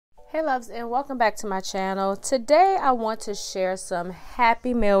Hey loves, and welcome back to my channel. Today I want to share some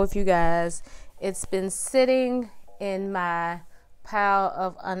happy mail with you guys. It's been sitting in my pile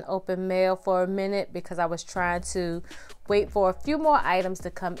of unopened mail for a minute because I was trying to wait for a few more items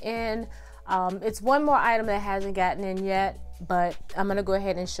to come in. It's one more item that hasn't gotten in yet, but I'm gonna go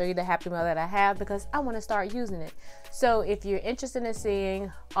ahead and show you the happy mail that I have because I want to start using it. So if you're interested in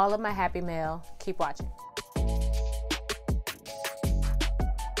seeing all of my happy mail, keep watching.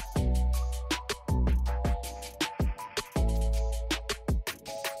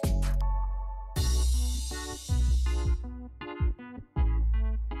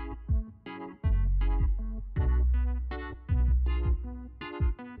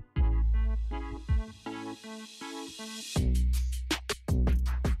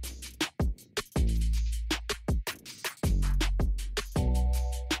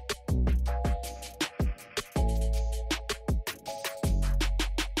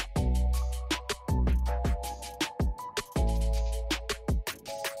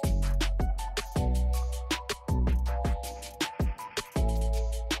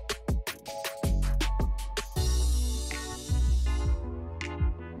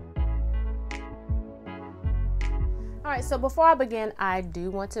 Alright, so before I begin, I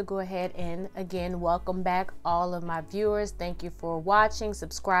do want to go ahead and again welcome back all of my viewers. Thank you for watching,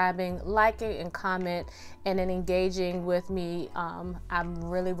 subscribing, liking, and comment, and then engaging with me. I'm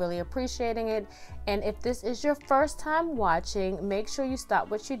really appreciating it. And if this is your first time watching, make sure you stop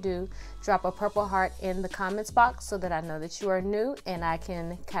what you do, drop a purple heart in the comments box so that I know that you are new and I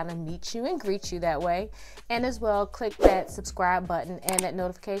can kind of meet you and greet you that way. And as well, click that subscribe button and that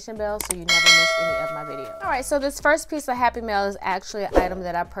notification bell so you never miss any of my videos. Alright, so this first piece of happy mail is actually an item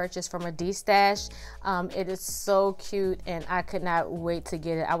that I purchased from a D-stash. It is so cute and I could not wait to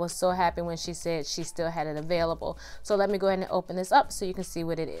get it. I was so happy when she said she still had it available. So let me go ahead and open this up so you can see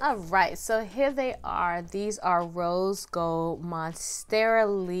what it is. Alright, so here they are. These are rose gold monstera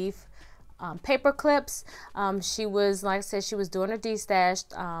leaf paper clips. She was, like I said, she was doing her D-stash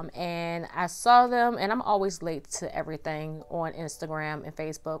and I saw them, and I'm always late to everything on Instagram and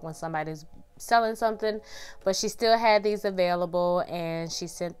Facebook when somebody's selling something, but she still had these available and she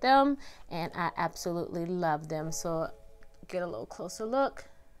sent them and I absolutely love them. So get a little closer look.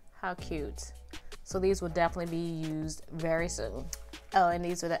 How cute. So these will definitely be used very soon. Oh, and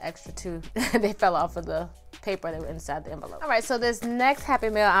these were the extra two. They fell off of the paper that were inside the envelope. All right, so this next happy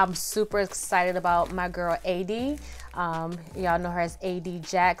mail I'm super excited about. My girl AD. Y'all know her as AD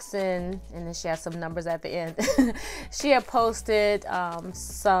Jackson, and then she has some numbers at the end. She had posted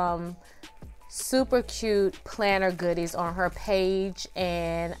some super cute planner goodies on her page,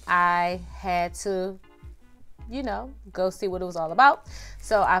 and I had to, you know, go see what it was all about.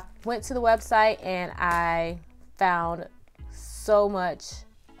 So I went to the website and I found so much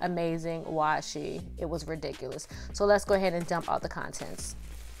amazing washi. It was ridiculous. So let's go ahead and dump out the contents.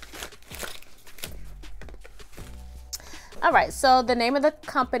 All right, so the name of the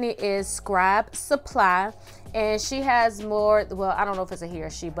company is Scribe Supply, and she has more, well, I don't know if it's a he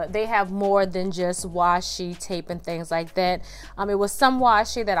or she, but they have more than just washi tape and things like that. It was some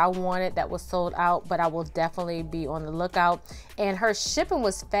washi that I wanted that was sold out, but I will definitely be on the lookout. And her shipping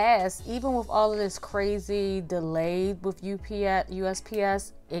was fast, even with all of this crazy delay with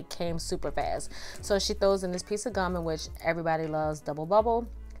USPS, it came super fast. So she throws in this piece of gum, in which everybody loves, Double Bubble.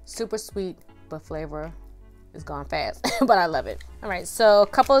 Super sweet, but flavor is gone fast, but I love it. All right, so a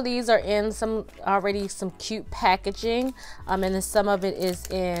couple of these are in some cute packaging, and then some of it is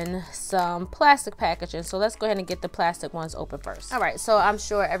in some plastic packaging. So let's go ahead and get the plastic ones open first. All right, so I'm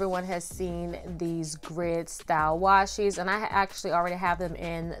sure everyone has seen these grid style washis, and I actually already have them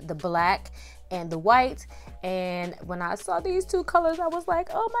in the black and the white. And when I saw these two colors, I was like,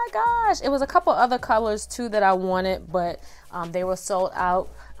 oh my gosh. It was a couple other colors too that I wanted, but they were sold out.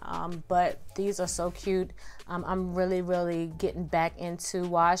 But these are so cute. I'm really getting back into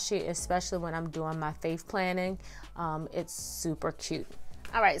washi, especially when I'm doing my faith planning. It's super cute.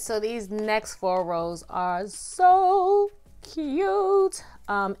 All right, so these next 4 rows are so cute.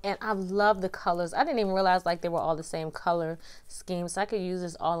 And I love the colors. I didn't even realize like they were all the same color scheme, so I could use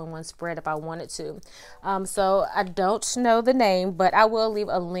this all in one spread if I wanted to. So I don't know the name, but I will leave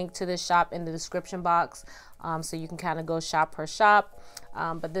a link to this shop in the description box, so you can kind of go shop her shop.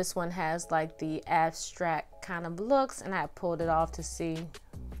 But this one has like the abstract kind of looks, and I pulled it off to see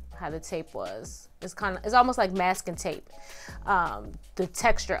how the tape was. It's almost like masking tape, the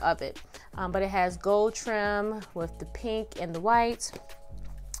texture of it. But it has gold trim with the pink and the white.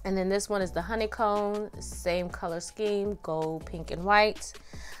 And then this one is the honeycomb, same color scheme, gold, pink, and white.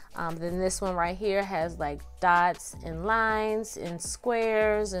 Then this one right here has like dots and lines and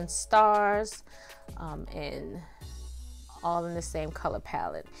squares and stars, and all in the same color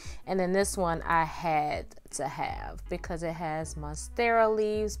palette. And then this one I had to have because it has monstera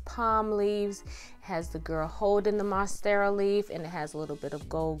leaves, palm leaves, it has the girl holding the monstera leaf, and it has a little bit of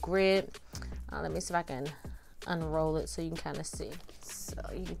gold grit. Let me see if I can unroll it so you can kind of see. So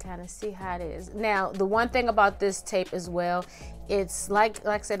you can kind of see how it is. Now, the one thing about this tape as well, it's like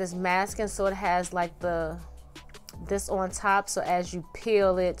I said, it's masking, so it has like this on top, so as you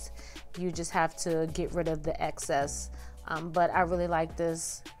peel it, you just have to get rid of the excess. But I really like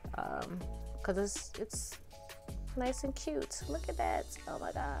this because it's nice and cute. Look at that. Oh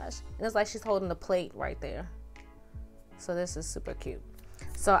my gosh. And it's like she's holding the plate right there. So this is super cute.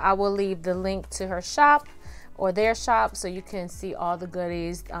 So I will leave the link to her shop or their shop so you can see all the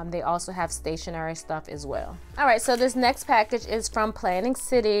goodies. They also have stationery stuff as well. All right, so this next package is from Planning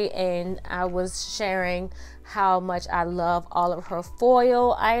City, and I was sharing how much I love all of her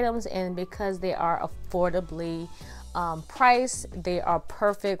foil items, and because they are affordably price, they are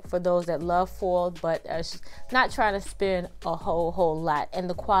perfect for those that love foil but not trying to spend a whole lot, and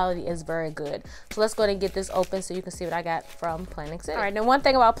the quality is very good. So let's go ahead and get this open so you can see what I got from Planning City. All right, now one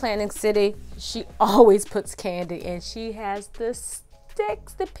thing about Planning City, she always puts candy, and she has the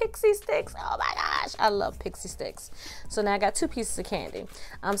sticks, the pixie sticks. Oh my gosh, I love pixie sticks. So now I got 2 pieces of candy.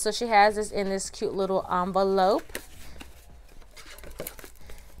 So she has this in this cute little envelope,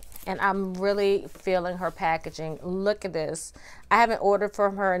 and I'm really feeling her packaging. Look at this. I haven't ordered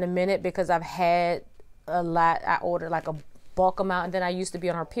from her in a minute because I've had a lot. I ordered like a bulk amount, and then I used to be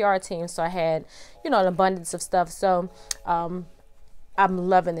on her PR team, so I had, you know, an abundance of stuff. So I'm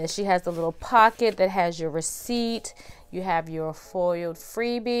loving this. She has the little pocket that has your receipt. You have your foiled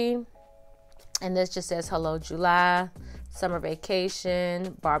freebie, and this just says hello July, summer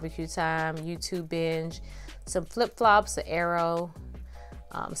vacation, barbecue time, YouTube binge, some flip-flops, an arrow,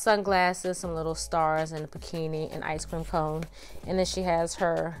 sunglasses, some little stars, and a bikini, and ice cream cone. And then she has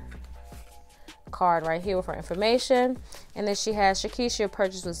her card right here with her information. And then she has, CheKesha,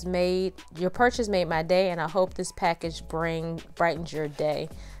 your purchase made my day, and I hope this package brightens your day.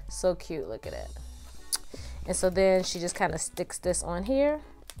 So cute. Look at it. And so then she just kind of sticks this on here.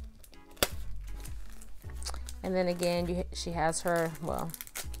 And then again, she has her, well,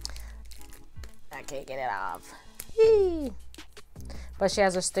 I can't get it off. Yee. But she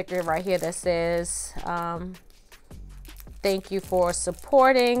has a sticker right here that says, thank you for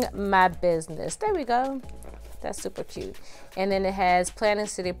supporting my business. There we go. That's super cute. And then it has Planning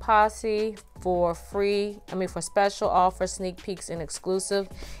City Posse for special offers, sneak peeks, and exclusive.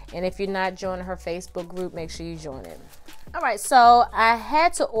 And if you're not joining her Facebook group, make sure you join it. All right, so I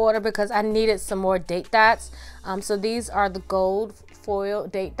had to order because I needed some more date dots. So these are the gold foil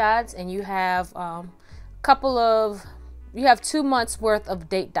date dots, and you have you have 2 months worth of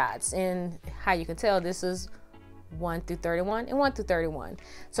date dots, and how you can tell, this is 1 through 31 and 1 through 31.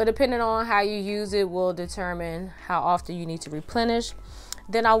 So depending on how you use it will determine how often you need to replenish.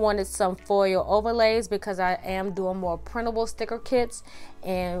 Then I wanted some foil overlays because I am doing more printable sticker kits,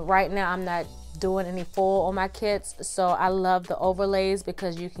 and right now I'm not doing any foil on my kits. So I love the overlays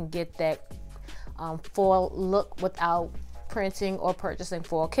because you can get that foil look without printing or purchasing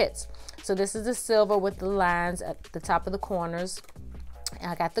foil kits. So this is the silver with the lines at the top of the corners.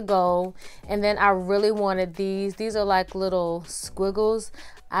 I got the gold, and then I really wanted these. These are like little squiggles.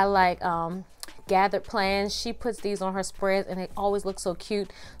 I like Gathered Plans. She puts these on her spreads, and they always look so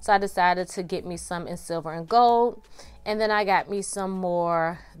cute. So I decided to get me some in silver and gold. And then I got me some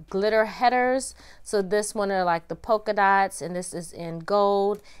more glitter headers. So this one are like the polka dots, and this is in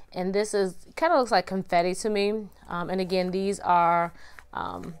gold. And this is kind of looks like confetti to me. And again, these are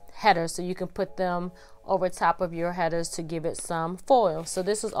headers, so you can put them over top of your headers to give it some foil. So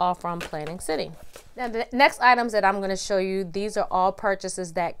this is all from Planning City. Now the next items that I'm going to show you, these are all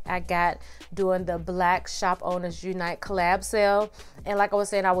purchases that I got during the Black Shop Owners Unite collab sale. And like I was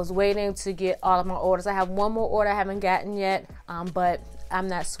saying, I was waiting to get all of my orders. I have one more order I haven't gotten yet, but I'm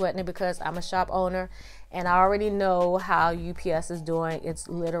not sweating it because I'm a shop owner and I already know how UPS is doing. It's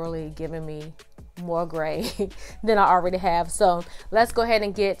literally giving me more gray than I already have. So let's go ahead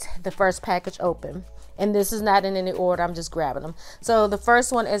and get the first package open. And this is not in any order, I'm just grabbing them. So the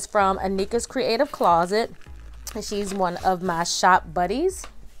first one is from Anika's Creative Closet, and she's one of my shop buddies.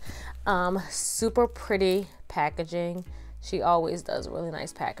 Super pretty packaging. She always does really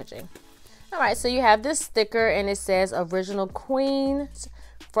nice packaging. All right, so you have this sticker, and it says Original Queens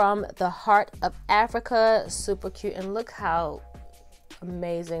from the Heart of Africa. Super cute, and look how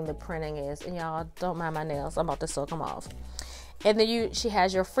amazing the printing is. And y'all, don't mind my nails, I'm about to soak them off. And then she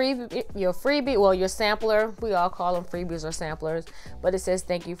has your freebie, well, your sampler. We all call them freebies or samplers, but it says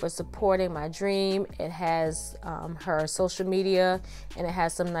thank you for supporting my dream. It has her social media, and it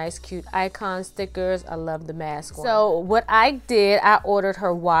has some nice cute icon stickers. I love the mask one. So what I did, I ordered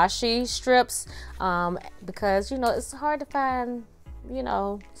her washi strips because, you know, it's hard to find, you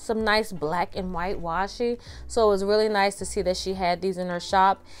know, some nice black and white washi. So it was really nice to see that she had these in her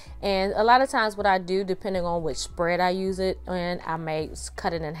shop. And a lot of times what I do, depending on which spread I use it in, I may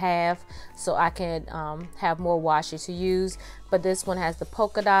cut it in half so I can have more washi to use. But this one has the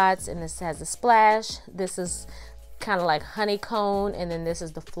polka dots, and this has a splash. This is kind of like honeycomb, and then this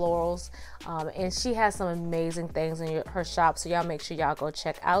is the florals. And she has some amazing things in her shop, so y'all make sure y'all go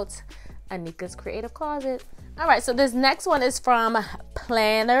check out Anika's Creative Closet. All right, so this next one is from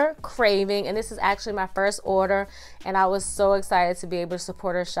Planner Craving, and this is actually my first order, and I was so excited to be able to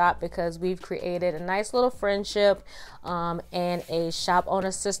support her shop because we've created a nice little friendship and a shop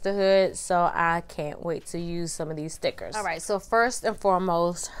owner sisterhood, so I can't wait to use some of these stickers. All right, so first and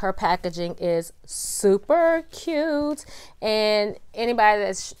foremost, her packaging is super cute, and anybody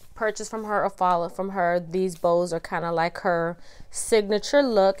that's purchased from her or followed from her, these bows are kind of like her signature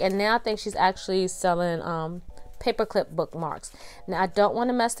look. And now I think she's actually selling paperclip bookmarks. Now I don't want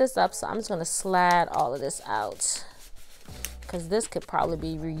to mess this up, so I'm just going to slide all of this out because this could probably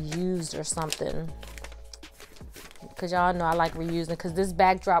be reused or something, because y'all know I like reusing, because this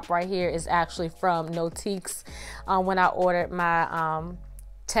backdrop right here is actually from Notiques when I ordered my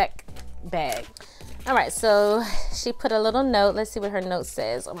tech bag. All right, so she put a little note. Let's see what her note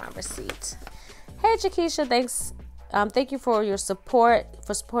says on my receipt. Hey, CheKesha, thanks. Thank you for your support,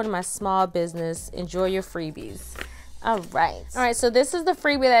 for supporting my small business. Enjoy your freebies. All right, so this is the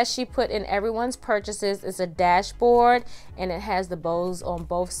freebie that she put in everyone's purchases. It's a dashboard, and it has the bows on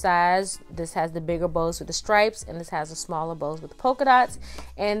both sides. This has the bigger bows with the stripes, and this has the smaller bows with the polka dots.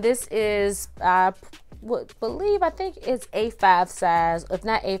 And this is, I think it's A5 size. If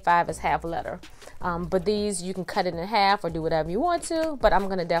not A5, it's half letter. But these, you can cut it in half or do whatever you want to, but I'm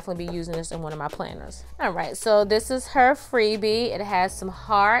gonna definitely be using this in one of my planners. All right, so this is her freebie. It has some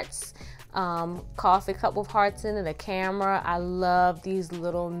hearts, coffee cup with hearts in it, a camera. I love these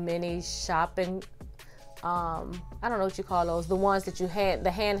little mini shopping, I don't know what you call those, the ones that you had,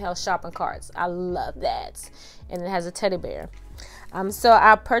 the handheld shopping carts. I love that. And it has a teddy bear. So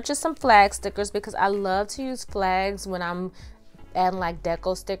I purchased some flag stickers because I love to use flags when I'm adding like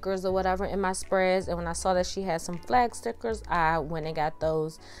deco stickers or whatever in my spreads. And when I saw that she had some flag stickers, I went and got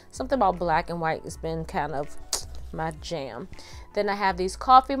those. Something about black and white has been kind of my jam. Then I have these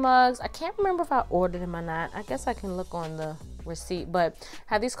coffee mugs. I can't remember if I ordered them or not. I guess I can look on the receipt, but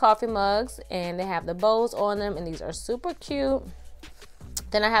I have these coffee mugs, and they have the bows on them, and these are super cute.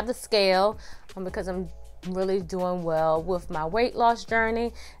 Then I have the scale because I'm really doing well with my weight loss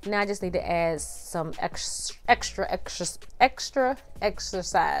journey. Now I just need to add some extra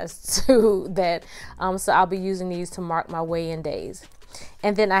exercise to that. So I'll be using these to mark my weigh-in days.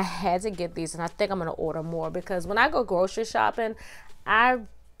 And then I had to get these, and I think I'm gonna order more because when I go grocery shopping, I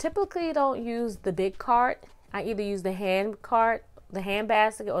typically don't use the big cart. I either use the hand cart, the hand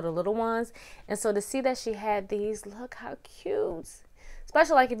basket, or the little ones. And so to see that she had these, look how cute.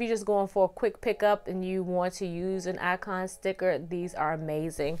 Especially like if you're just going for a quick pickup and you want to use an icon sticker, these are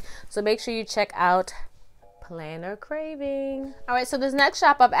amazing. So make sure you check out Planner Craving. All right, so this next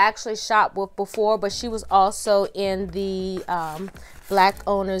shop I've actually shopped with before, but she was also in the Black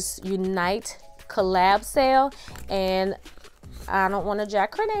Owners Unite collab sale, and I don't want to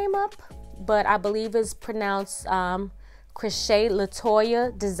jack her name up, but I believe it's pronounced Crochet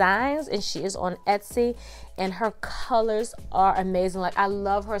Latoya Designs, and she is on Etsy, and her colors are amazing. Like, I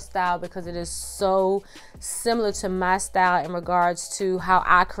love her style because it is so similar to my style in regards to how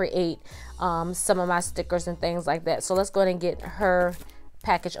I create some of my stickers and things like that. So let's go ahead and get her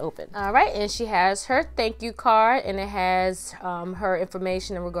package open. All right, and she has her thank you card, and it has her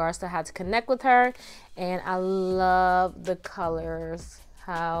information in regards to how to connect with her, and I love the colors.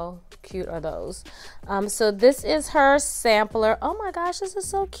 How cute are those? So this is her sampler. Oh my gosh, this is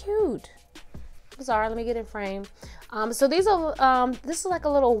so cute. I'm sorry, let me get in frame. So these are this is like a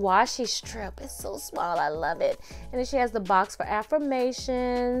little washi strip. It's so small, I love it. And then she has the box for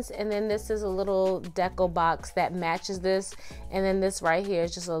affirmations, and then this is a little deco box that matches this, and then this right here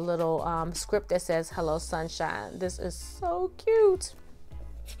is just a little script that says hello sunshine. This is so cute.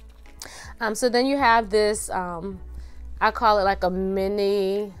 So then you have this I call it like a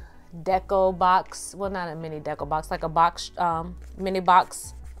mini deco box. Well, not a mini deco box, like a box, mini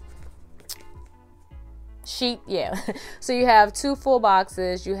box sheet. Yeah. So you have two full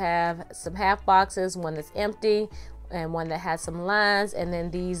boxes. You have some half boxes, one that's empty, and one that has some lines, and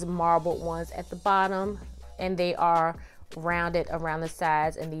then these marbled ones at the bottom, and they are rounded around the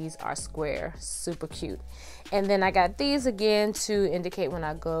sides, and these are square. Super cute. And then I got these again to indicate when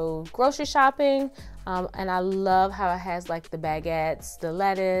I go grocery shopping, and I love how it has like the baguettes, the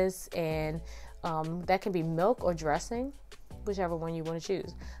lettuce, and that can be milk or dressing, whichever one you want to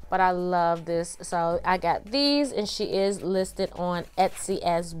choose. But I love this. So I got these, and she is listed on Etsy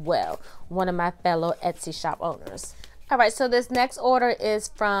as well, one of my fellow Etsy shop owners. All right, so this next order is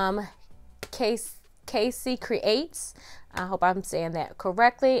from CheKesha Creates. I hope I'm saying that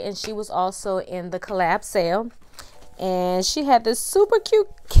correctly. And she was also in the collab sale, and she had this super cute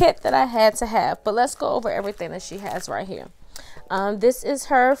kit that I had to have. But let's go over everything that she has right here. This is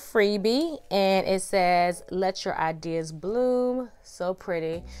her freebie, and it says let your ideas bloom. So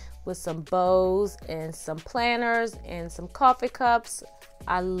pretty, with some bows and some planners and some coffee cups.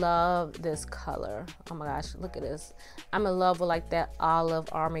 I love this color. Oh my gosh, look at this. I'm in love with like that olive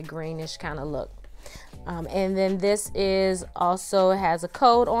army greenish kind of look. And then this is also has a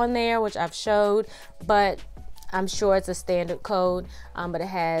code on there, which I've showed, but I'm sure it's a standard code. But it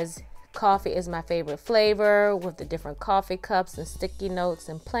has coffee is my favorite flavor, with the different coffee cups and sticky notes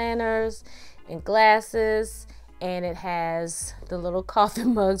and planners and glasses, and it has the little coffee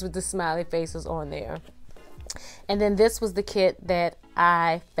mugs with the smiley faces on there. And then this was the kit that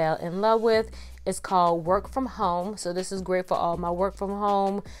I fell in love with. It's called Work From Home. So this is great for all my work from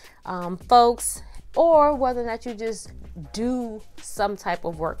home folks, or whether or not you just do some type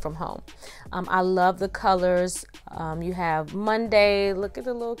of work from home. I love the colors. You have Monday. Look at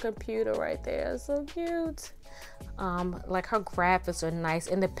the little computer right there. So cute. Like her graphics are nice,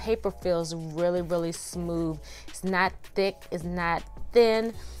 and the paper feels really, really smooth. It's not thick, it's not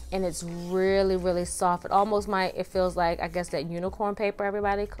thin, and it's really, really soft. It feels like, I guess, that unicorn paper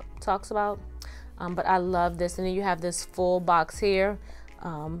everybody talks about. But I love this. And then you have this full box here,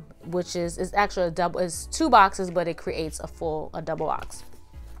 which is actually a double. It's 2 boxes, but it creates a double box.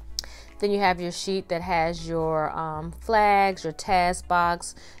 Then you have your sheet that has your flags, your task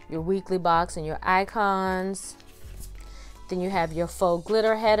box, your weekly box, and your icons. Then you have your faux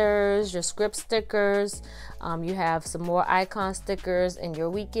glitter headers, your script stickers. You have some more icon stickers and your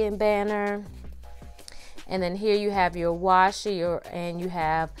weekend banner. And then here you have your washi, and you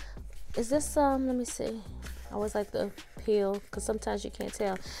have, is this let me see. I always like the peel because sometimes you can't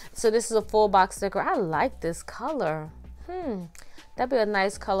tell. So this is a full box sticker. I like this color. That'd be a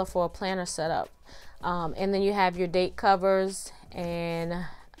nice color for a planner setup. And then you have your date covers, and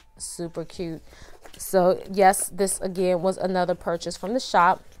super cute. So yes, this again was another purchase from the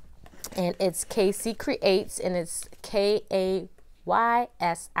shop, and it's CheKesha Creates, and it's KAYSI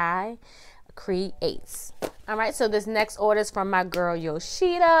Creates. All right, so this next order is from my girl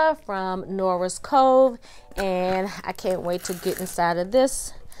Yoshida from Nora's Cove, and I can't wait to get inside of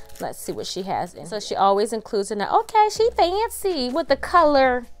this. Let's see what she has in. So she always includes in there, okay, she fancy with the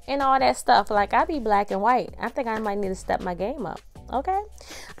color and all that stuff. Like, I be black and white. I think I might need to step my game up. Okay.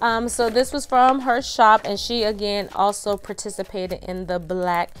 So this was from her shop, and she again also participated in the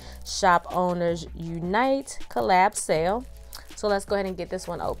Black Shop Owners Unite collab sale. So let's go ahead and get this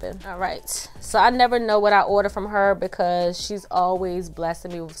one open. All right. So I never know what I order from her because she's always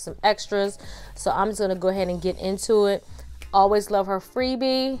blessing me with some extras. So I'm just going to go ahead and get into it. Always love her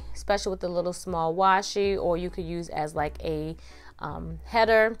freebie, especially with the little small washi, or you could use as like a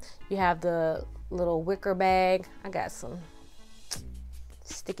header. You have the little wicker bag. I got some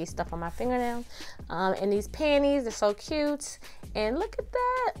sticky stuff on my fingernail. And these panties, they're so cute. And look at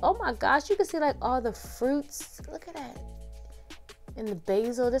that. Oh my gosh, you can see like all the fruits. Look at that. And the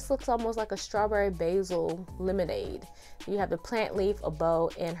basil, this looks almost like a strawberry basil lemonade. You have the plant leaf, a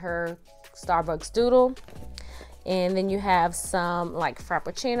bow, and her Starbucks doodle. And then you have some like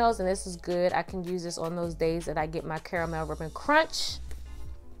frappuccinos, and this is good. I can use this on those days that I get my caramel ribbon crunch.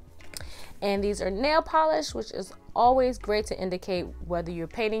 And these are nail polish, which is always great to indicate whether you're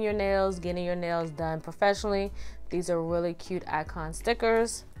painting your nails, getting your nails done professionally. These are really cute icon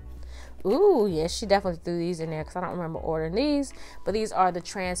stickers. Ooh, yeah, she definitely threw these in there because I don't remember ordering these. But these are the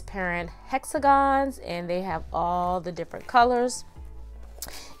transparent hexagons, and they have all the different colors.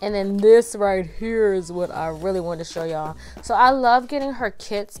 And then this right here is what I really wanted to show y'all. So I love getting her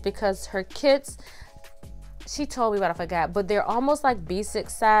kits because her kits, she told me, but I forgot, but they're almost like B6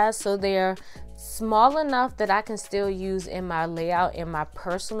 size. So they're small enough that I can still use in my layout in my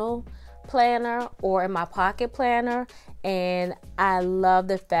personal planner or in my pocket planner. And I love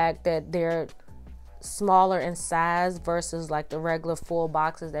the fact that they're smaller in size versus like the regular full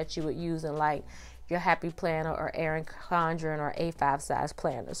boxes that you would use in like your Happy Planner or Erin Condren or A5 size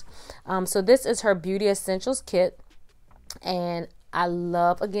planners. So this is her Beauty Essentials kit. And I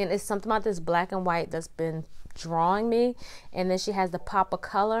love, again, it's something about this black and white that's been drawing me. And then she has the pop of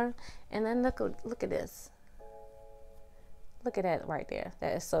color. And then look at this. Look at that right there.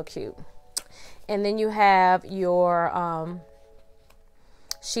 That is so cute. And then you have your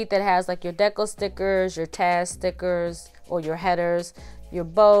sheet that has like your deco stickers, your tag stickers, or your headers, your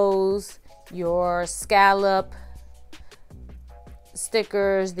bows, your scallop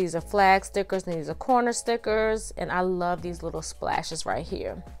stickers. These are flag stickers, and these are corner stickers. And I love these little splashes right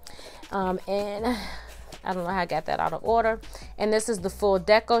here. And I don't know how I got that out of order. And this is the full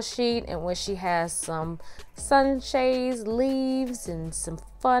deco sheet, and where she has some sunshades, leaves, and some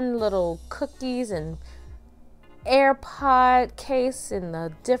fun little cookies and AirPod case, and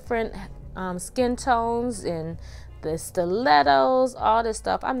the different skin tones, and the stilettos, all this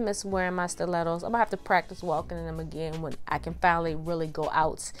stuff. I miss wearing my stilettos. I'm gonna have to practice walking in them again when I can finally really go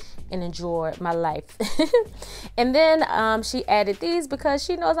out and enjoy my life. And then she added these because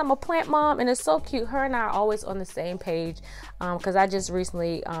she knows I'm a plant mom, and it's so cute. Her and I are always on the same page, because I just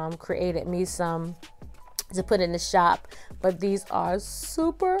recently created me some to put in the shop, but these are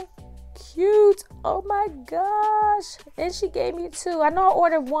super cute. Oh my gosh. And she gave me two. I know I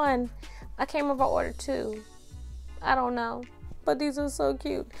ordered one. I can't remember if I ordered two. I don't know, but these are so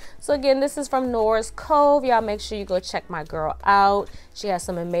cute. So again, this is from Nora's Cove. Y'all make sure you go check my girl out. She has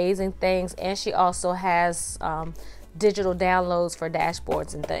some amazing things, and she also has digital downloads for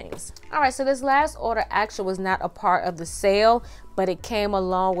dashboards and things. All right, so this last order actually was not a part of the sale, but it came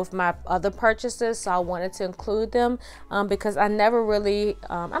along with my other purchases, so I wanted to include them because I never really,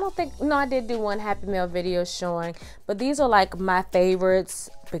 I did do one Happy Mail video showing, but these are like my favorites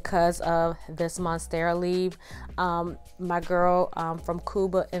because of this Monstera leaf. My girl from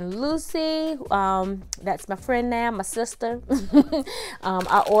Cuba and Lucy, that's my friend now, my sister.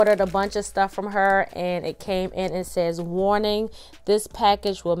 I ordered a bunch of stuff from her, and it came in and says, warning, this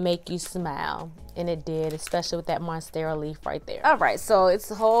package will make you smile. And it did, especially with that Monstera leaf right there. All right, so it's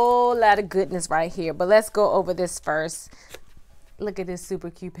a whole lot of goodness right here, but let's go over this first. Look at this super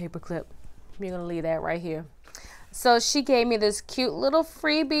cute paper clip. We're gonna leave that right here. So she gave me this cute little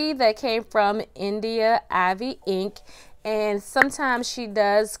freebie that came from India Ivy Ink. And sometimes she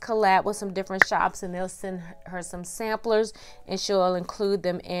does collab with some different shops, and they'll send her some samplers, and she'll include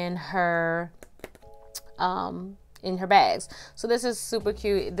them in her bags. So this is super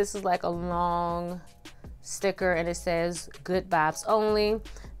cute. This is like a long sticker, and it says good vibes only.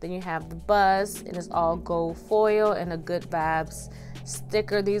 Then you have the buzz, and it's all gold foil, and a good vibes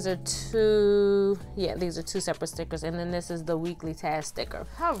sticker. These are two separate stickers, and then this is the weekly task sticker.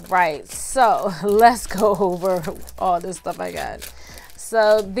 All right, so let's go over all this stuff I got.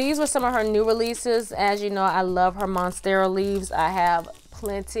 So these were some of her new releases. As you know, I love her Monstera leaves. I have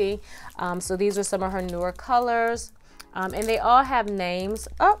plenty. So these are some of her newer colors, and they all have names.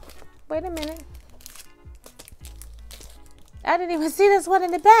 Oh, wait a minute, I didn't even see this one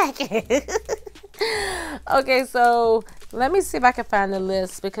in the back. Okay, so let me see if I can find the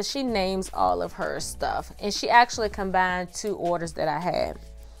list, because she names all of her stuff, and she actually combined two orders that I had.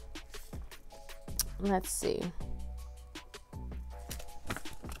 Let's see.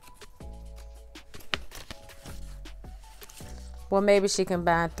 Well, maybe she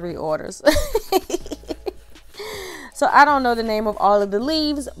combined 3 orders. So I don't know the name of all of the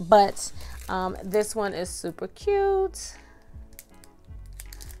leaves, but this one is super cute.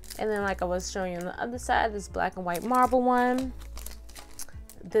 And then, like I was showing you on the other side, this black and white marble one.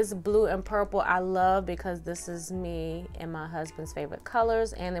 This blue and purple I love because this is me and my husband's favorite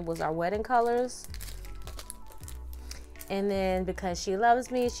colors, and it was our wedding colors. And then because she loves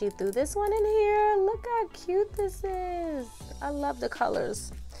me, she threw this one in here. Look how cute this is. I love the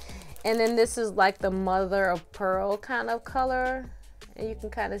colors. And then this is like the mother of pearl kind of color, and you can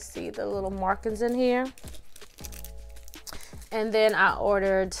kind of see the little markings in here. And then I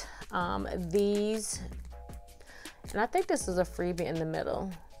ordered these, and I think this is a freebie in the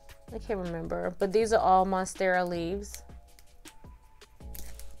middle. I can't remember, but these are all Monstera leaves.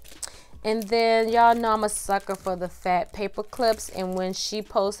 And then y'all know I'm a sucker for the fat paper clips, and when she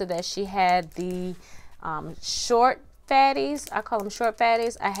posted that she had the short fatties, I call them short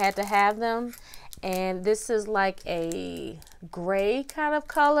fatties, I had to have them. And this is like a gray kind of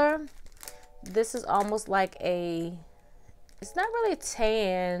color. This is almost like a, it's not really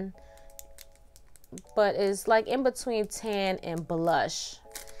tan, but it's like in between tan and blush.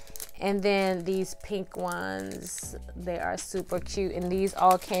 And then these pink ones, they are super cute, and these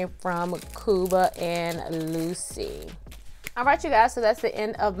all came from Cuba and Lucy. All right, you guys, so that's the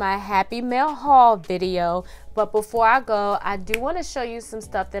end of my Happy Mail haul video. But before I go, I do want to show you some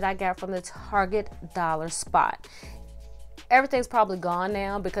stuff that I got from the Target dollar spot. everything's probably gone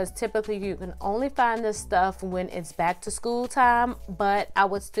now, because typically you can only find this stuff when it's back to school time, but I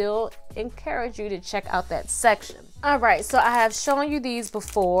would still encourage you to check out that section. All right, so I have shown you these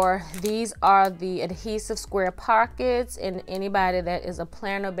before. These are the adhesive square pockets, and anybody that is a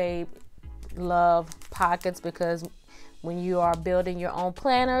planner babe love pockets, because when you are building your own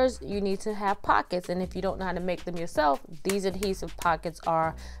planners, you need to have pockets. And if you don't know how to make them yourself, these adhesive pockets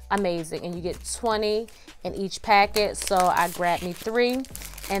are amazing. And you get 20 in each packet. So I grabbed me 3,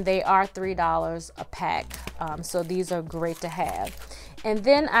 and they are $3 a pack. So these are great to have. And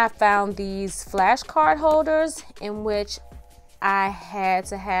then I found these flashcard holders, in which I had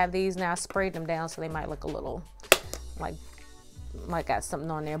to have these. Now I sprayed them down, so they might look a little like got something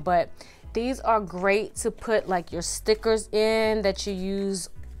on there, but these are great to put like your stickers in that you use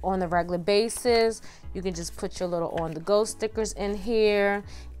on the regular basis. You can just put your little on the go stickers in here,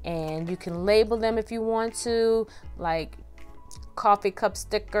 and you can label them if you want to, like coffee cup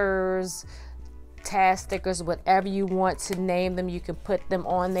stickers, task stickers, whatever you want to name them, you can put them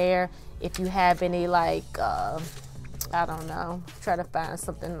on there. If you have any, like I don't know, try to find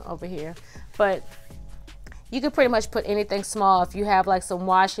something over here, but you can pretty much put anything small. If you have like some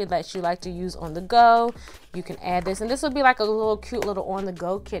washi that you like to use on the go, you can add this. And this will be like a little cute little on the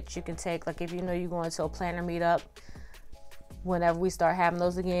go kit you can take. Like if you know you're going to a planner meetup, whenever we start having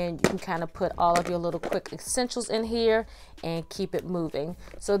those again, you can kind of put all of your little quick essentials in here and keep it moving.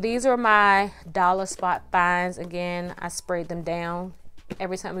 So these are my dollar spot finds. Again, I sprayed them down.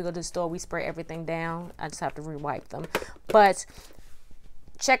 Every time we go to the store, we spray everything down. I just have to re-wipe them. But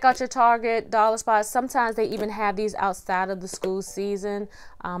check out your Target, dollar spots. Sometimes they even have these outside of the school season,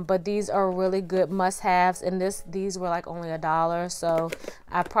 but these are really good must-haves. And these were like only $1, so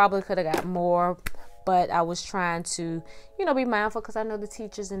I probably could have got more, but I was trying to, you know, be mindful, because I know the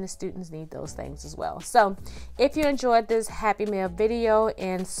teachers and the students need those things as well. So if you enjoyed this Happy Mail video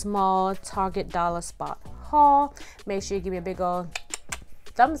and small Target dollar spot haul, make sure you give me a big old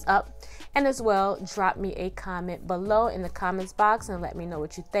thumbs up. And as well, drop me a comment below in the comments box and let me know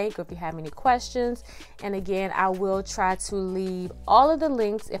what you think, or if you have any questions. And again, I will try to leave all of the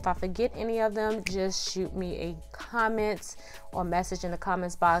links. If I forget any of them, just shoot me a comment or message in the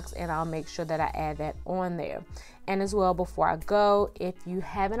comments box, and I'll make sure that I add that on there. And as well, before I go, if you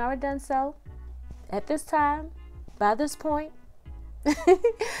haven't already done so at this time, by this point,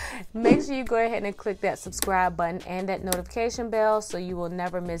 make sure you go ahead and click that subscribe button and that notification bell, so you will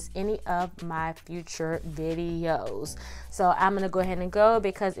never miss any of my future videos. So I'm gonna go ahead and go,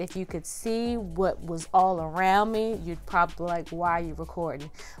 because if you could see what was all around me, you'd probably like, why are you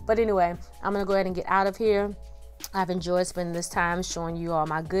recording? But anyway, I'm gonna go ahead and get out of here. I've enjoyed spending this time showing you all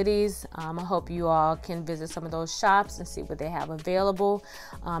my goodies. I hope you all can visit some of those shops and see what they have available,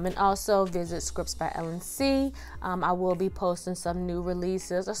 and also visit Scripts by LNC. I will be posting some new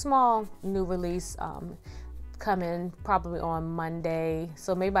releases, a small new release coming probably on Monday,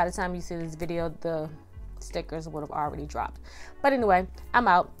 so maybe by the time you see this video, the stickers would have already dropped. But anyway, I'm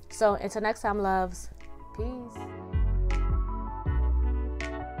out. So until next time, loves, peace.